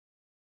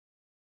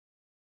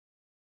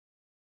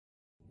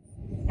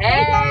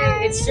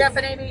Hey, it's Jeff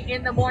and Amy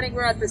in the morning.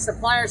 We're at the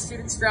Supplier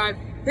Students Drive.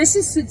 This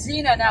is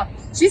Sajina. Now,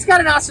 she's got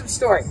an awesome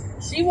story.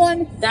 She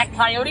won that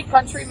Coyote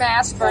Country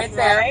mask right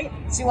there. Right.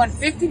 She won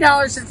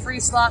 $50 in free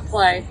slot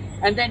play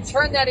and then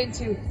turned that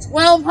into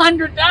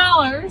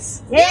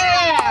 $1,200.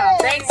 Yeah!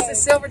 Thanks to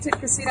Silverton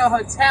Casino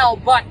Hotel.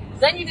 But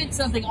then you did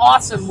something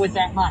awesome with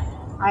that money.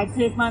 I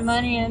took my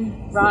money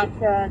and bought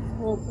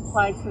school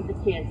supplies for the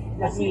kids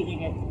that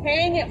needed it.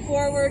 Paying it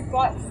forward,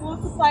 bought school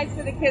supplies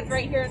for the kids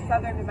right here in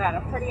Southern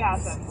Nevada. Pretty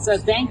awesome. So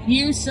thank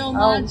you so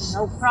much.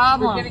 Oh, no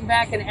problem. For giving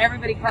back and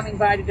everybody coming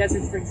by to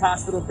Desert Springs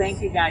Hospital.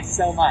 Thank you guys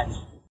so much.